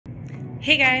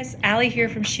Hey guys, Allie here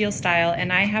from Scheels Style,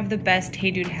 and I have the best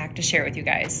Hey Dude hack to share with you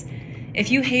guys.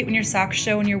 If you hate when your socks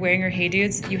show when you're wearing your Hey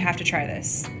Dudes, you have to try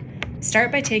this.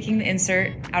 Start by taking the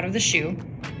insert out of the shoe.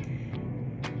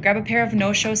 Grab a pair of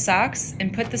no-show socks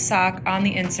and put the sock on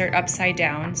the insert upside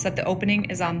down so that the opening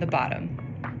is on the bottom.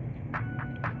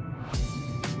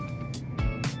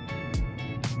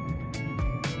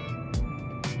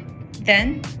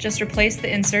 Then, just replace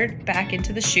the insert back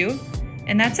into the shoe,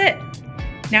 and that's it.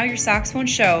 Now your socks won't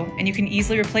show, and you can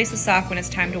easily replace the sock when it's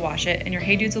time to wash it, and your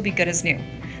Hey Dudes will be good as new.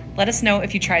 Let us know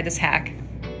if you tried this hack.